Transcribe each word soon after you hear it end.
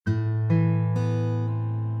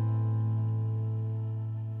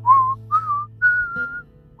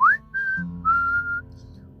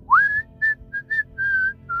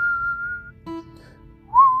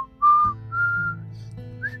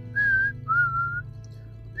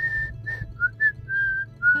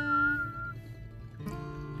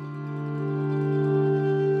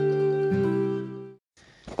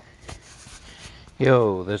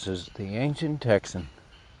Yo, this is the Ancient Texan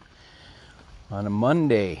on a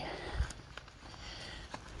Monday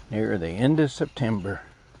near the end of September.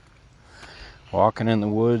 Walking in the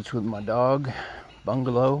woods with my dog,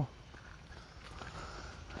 Bungalow.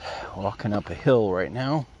 Walking up a hill right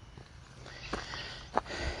now.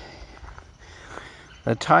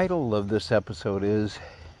 The title of this episode is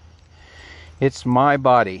It's My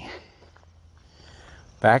Body.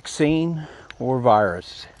 Vaccine or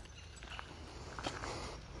virus?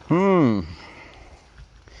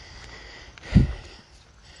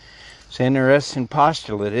 It's an interesting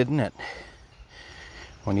postulate, isn't it?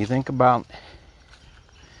 When you think about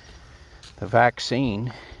the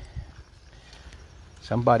vaccine,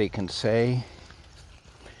 somebody can say,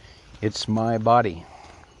 it's my body.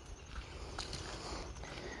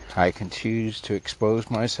 I can choose to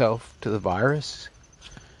expose myself to the virus.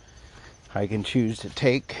 I can choose to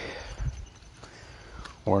take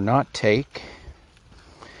or not take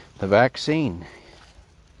the vaccine.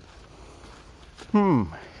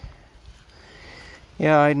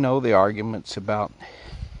 Yeah, I know the arguments about,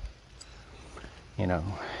 the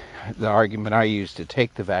argument I use to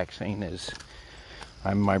take the vaccine is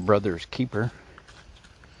I'm my brother's keeper.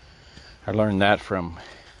 I learned that from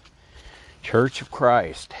Church of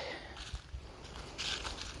Christ.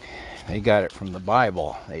 They got it from the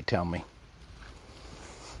Bible, they tell me.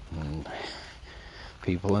 And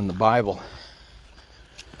people in the Bible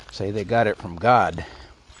say they got it from God.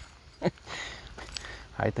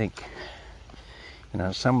 I think,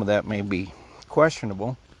 some of that may be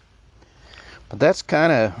questionable. But that's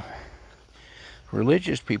kind of,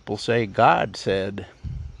 religious people say God said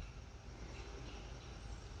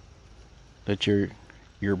that you're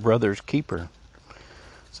your brother's keeper.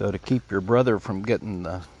 So to keep your brother from getting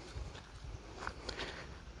the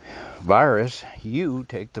virus, you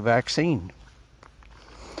take the vaccine.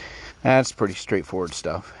 That's pretty straightforward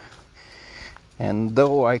stuff. And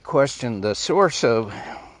though I question the source of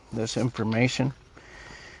this information,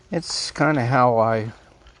 it's kind of how I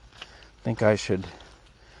think I should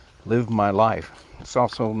live my life. It's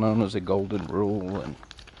also known as a golden rule, and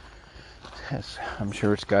I'm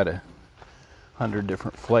sure it's got 100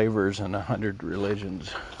 different flavors and 100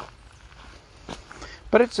 religions.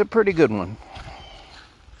 But it's a pretty good one.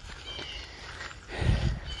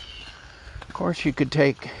 Of course, you could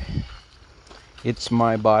take it's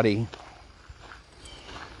my body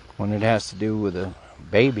when it has to do with a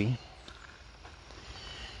baby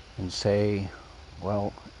and say,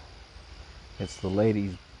 well, it's the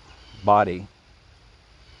lady's body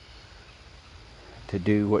to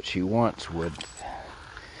do what she wants with.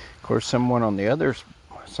 Of course, someone on the other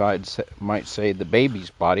side might say the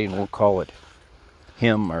baby's body, and we'll call it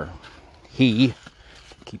him or he,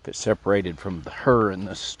 keep it separated from the her in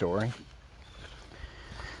this story.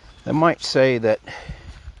 They might say that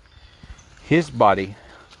his body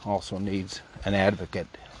also needs an advocate.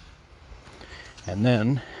 And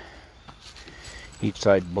then each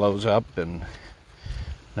side blows up and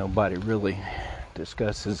nobody really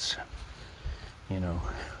discusses,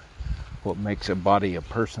 what makes a body a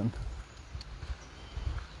person.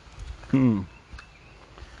 And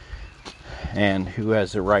who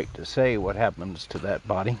has the right to say what happens to that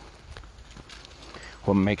body?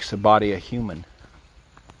 What makes a body a human?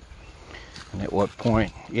 And at what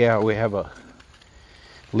point, we have a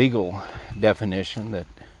legal definition that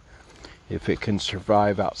if it can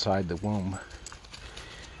survive outside the womb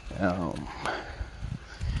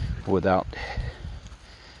without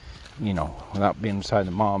being inside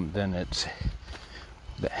the mom, then it's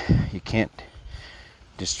you can't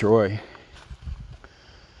destroy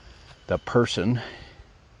the person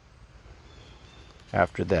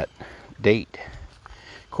after that date.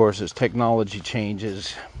 Of course, as technology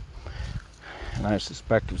changes, and I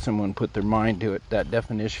suspect if someone put their mind to it, that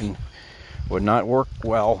definition would not work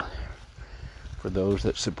well for those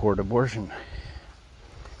that support abortion.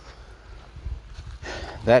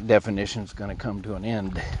 That definition is going to come to an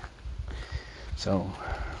end. So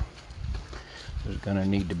there's going to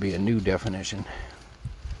need to be a new definition.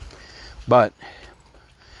 But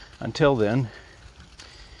until then,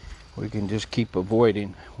 we can just keep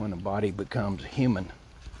avoiding when a body becomes human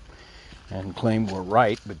and claim we're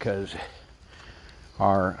right because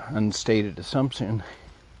our unstated assumption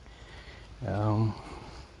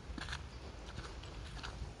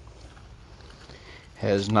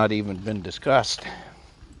has not even been discussed.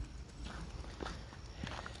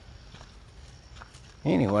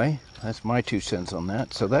 Anyway, that's my 2 cents on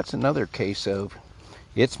that. So that's another case of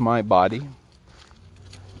it's my body.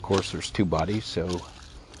 Of course, there's 2 bodies, so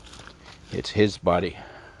it's his body.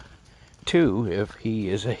 2, if he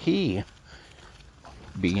is a he,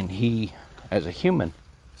 being he as a human.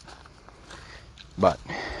 But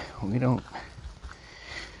we don't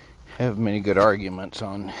have many good arguments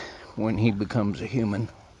on when he becomes a human.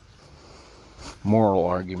 Moral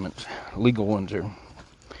arguments. Legal ones we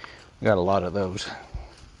got a lot of those.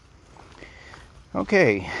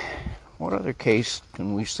 Okay, what other case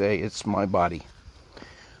can we say it's my body?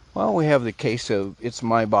 Well, we have the case of it's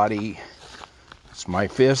my body, it's my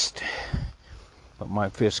fist, but my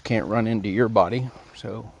fist can't run into your body,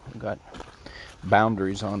 so we've got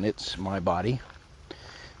boundaries on it's my body.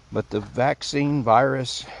 But the vaccine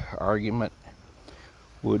virus argument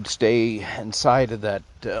would stay inside of that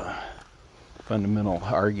fundamental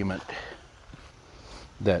argument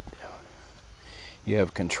that you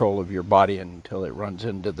have control of your body until it runs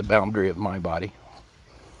into the boundary of my body.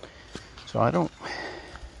 So I don't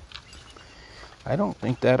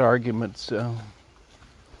think that argument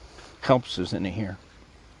helps us any here.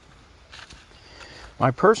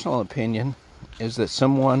 My personal opinion is that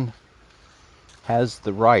someone has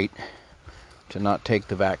the right to not take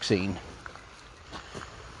the vaccine.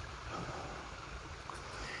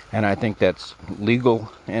 And I think that's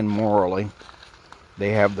legal and morally.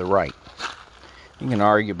 They have the right. You can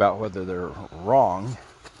argue about whether they're wrong,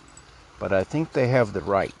 but I think they have the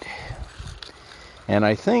right. And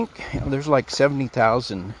I think there's like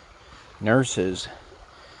 70,000 nurses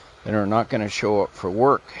that are not going to show up for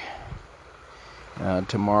work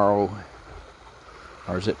tomorrow,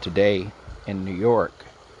 or is it today, in New York,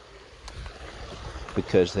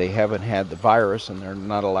 because they haven't had the virus and they're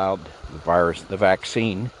not allowed the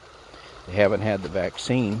vaccine. They haven't had the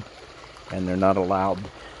vaccine and they're not allowed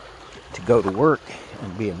to go to work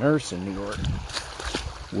and be a nurse in New York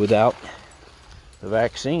without the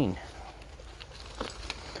vaccine.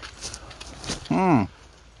 And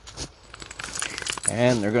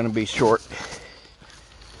they're going to be short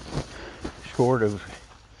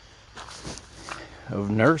of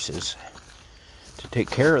nurses to take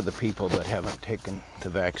care of the people that haven't taken the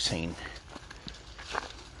vaccine.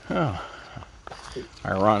 Oh,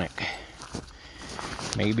 ironic.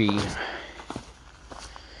 Maybe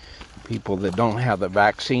people that don't have the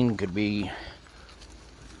vaccine could be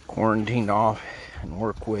quarantined off and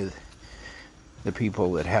work with the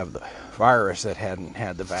people that have the virus that hadn't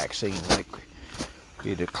had the vaccine, like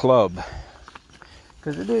be at a club,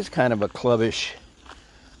 because it is kind of a clubbish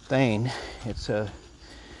thing. It's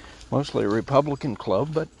mostly a Republican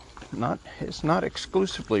club, but it's not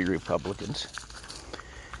exclusively Republicans.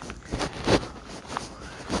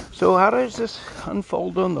 So how does this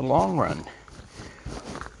unfold in the long run?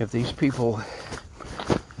 If these people,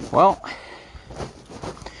 well,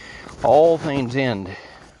 all things end,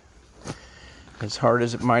 as hard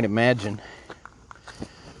as it might imagine.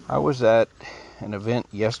 I was at an event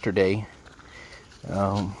yesterday,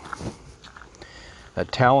 a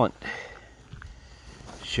talent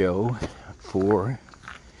show for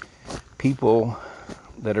people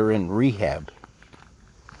that are in rehab.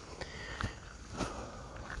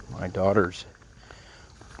 My daughter's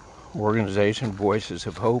organization, Voices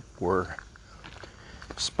of Hope, were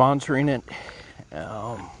sponsoring it.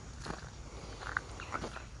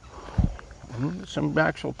 Some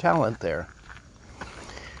actual talent there.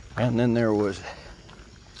 And then there was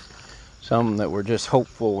some that were just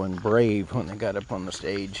hopeful and brave when they got up on the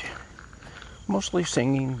stage. Mostly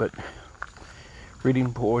singing, but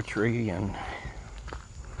reading poetry and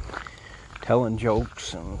telling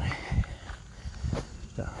jokes and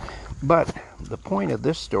stuff. But the point of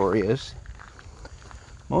this story is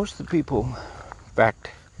most of the people, in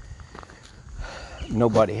fact,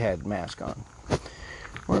 nobody had mask on.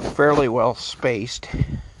 We're fairly well spaced,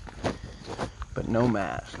 but no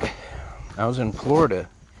mask. I was in Florida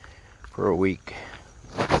for a week.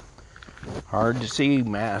 Hard to see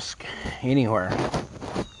mask anywhere.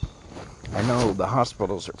 I know the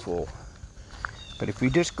hospitals are full, but if you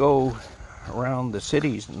just go around the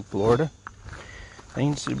cities in Florida,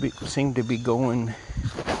 things seem to be going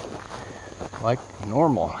like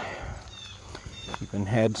normal. Even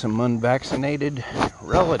had some unvaccinated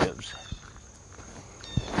relatives.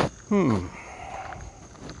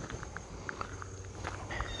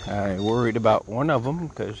 I worried about one of them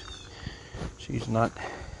because she's not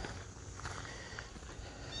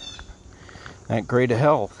that great of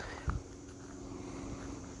health.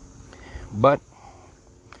 But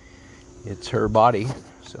it's her body,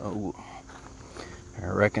 so I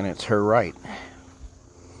reckon it's her right.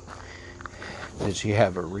 Did she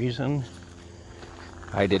have a reason?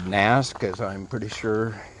 I didn't ask, because I'm pretty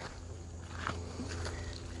sure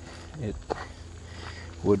it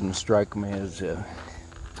wouldn't strike me as a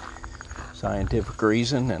scientific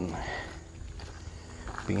reason, and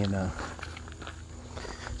being a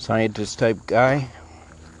scientist type guy.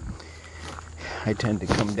 I tend to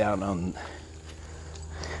come down on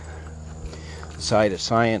the side of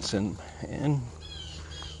science and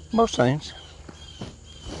most things.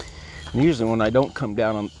 And usually when I don't come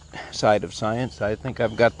down on the side of science, I think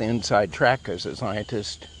I've got the inside track as a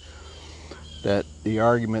scientist. That the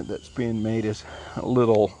argument that's being made is a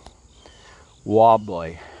little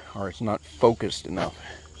wobbly, or it's not focused enough.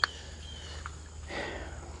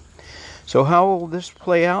 So how will this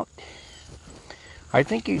play out? I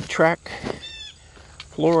think you track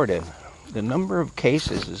Florida. The number of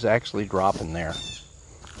cases is actually dropping there,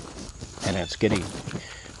 and it's getting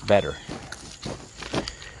better.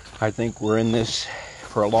 I think we're in this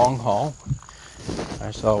for a long haul.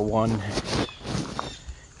 I saw one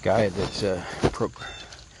guy that's not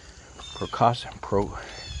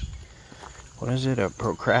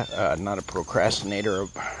a procrastinator, a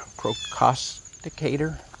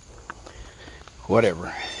procrastinator,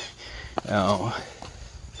 whatever. That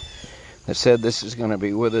said this is going to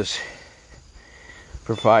be with us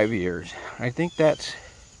for 5 years. I think that's,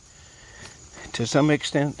 to some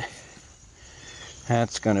extent,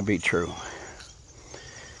 that's going to be true.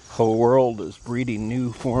 The whole world is breeding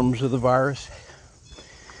new forms of the virus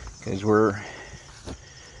because we're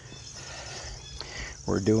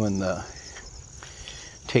doing the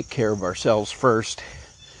take care of ourselves first,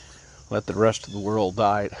 let the rest of the world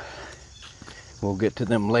die. We'll get to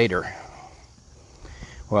them later.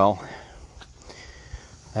 Well,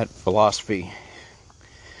 that philosophy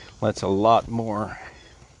lets a lot more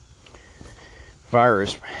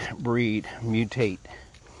virus breed, mutate,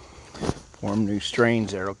 form new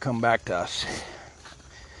strains that'll come back to us.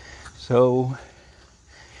 So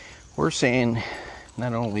we're saying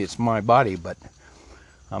not only it's my body, but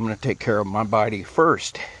I'm going to take care of my body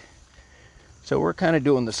first. So we're kind of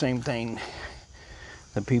doing the same thing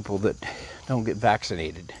the people that don't get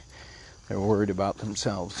vaccinated. They're worried about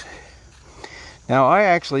themselves. Now, I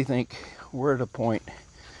actually think we're at a point,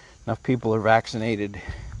 enough people are vaccinated,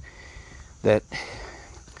 that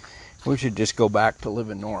we should just go back to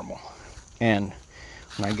living normal. And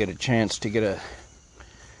when I get a chance to get a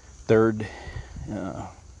third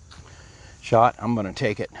shot, I'm going to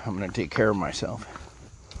take it. I'm going to take care of myself.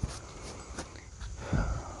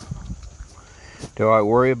 Do I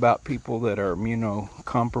worry about people that are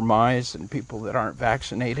immunocompromised and people that aren't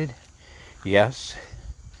vaccinated? Yes.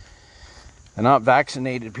 The not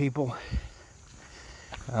vaccinated people,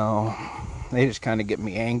 they just kind of get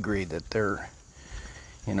me angry that they're,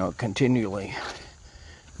 continually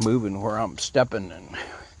moving where I'm stepping and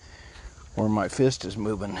where my fist is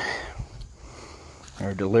moving.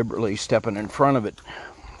 They're deliberately stepping in front of it,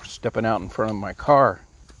 stepping out in front of my car.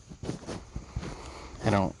 I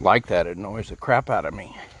don't like that. It annoys the crap out of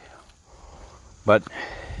me. But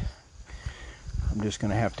I'm just going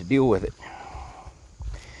to have to deal with it.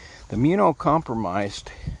 The immunocompromised,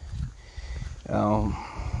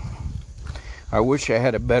 I wish I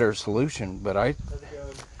had a better solution, but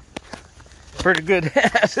pretty good.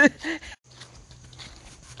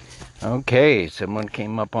 Okay, someone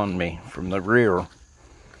came up on me from the rear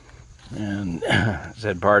and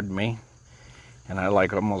said, "Pardon me," and I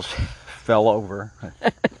almost fell over.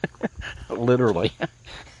 Literally.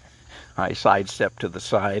 I sidestepped to the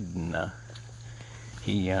side, and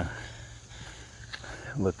he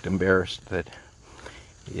looked embarrassed that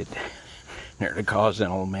it nearly caused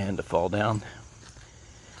an old man to fall down.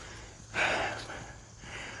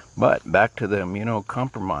 But back to the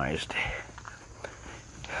immunocompromised,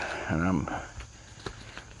 and I'm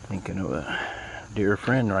thinking of a dear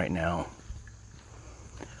friend right now.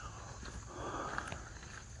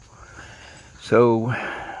 So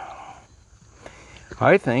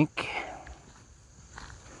I think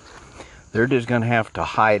they're just going to have to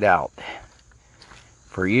hide out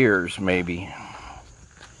for years, maybe.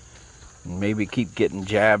 And maybe keep getting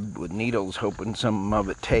jabbed with needles, hoping some of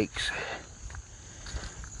it takes.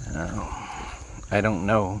 I don't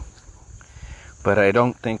know. But I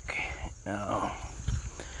don't think the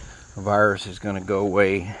virus is going to go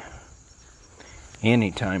away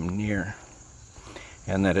anytime near.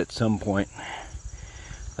 And that at some point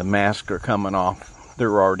the masks are coming off.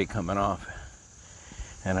 They're already coming off.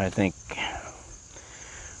 And I think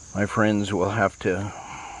my friends will have to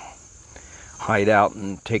hide out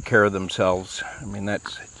and take care of themselves. I mean,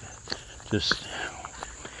 that's just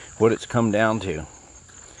what it's come down to.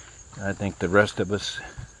 I think the rest of us,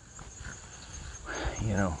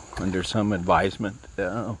 under some advisement,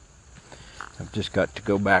 have just got to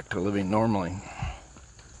go back to living normally.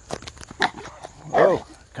 Oh,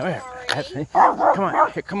 come here. That's me. Come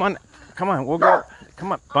on. Here, come on. We'll go.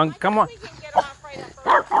 Come on, Bung. Come on.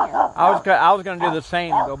 I was gonna do the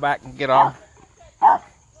same. Go back and get off.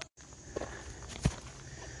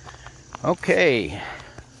 Okay,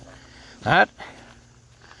 that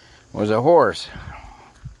was a horse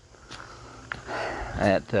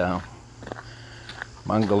at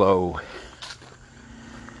Bungalow.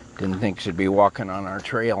 Didn't think she'd be walking on our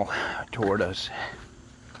trail toward us.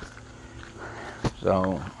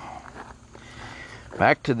 So,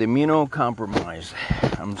 back to the immunocompromised.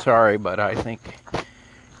 I'm sorry, but I think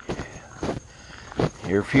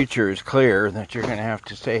your future is clear that you're going to have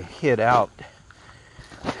to stay hid out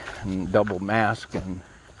and double mask and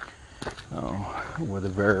with a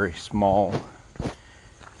very small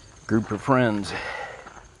group of friends.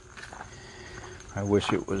 I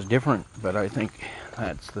wish it was different, but I think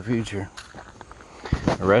that's the future.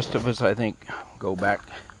 The rest of us, I think, go back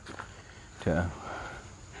to,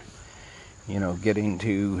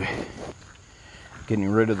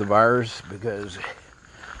 getting rid of the virus because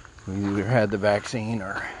we either had the vaccine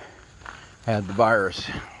or had the virus,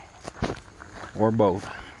 or both.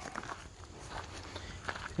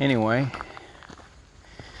 Anyway,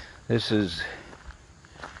 this is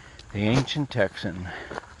the Ancient Texan.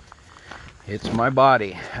 It's my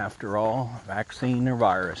body, after all, vaccine or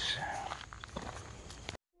virus.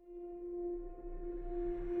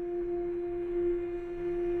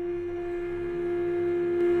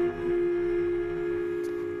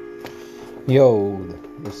 Yo,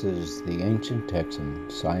 this is the Ancient Texan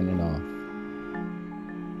signing off.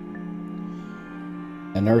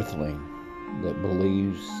 An earthling that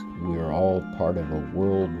believes we are all part of a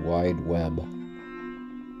world wide web.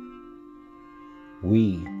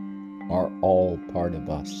 We are all part of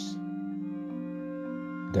us.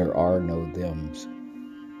 There are no thems.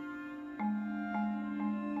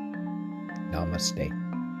 Namaste.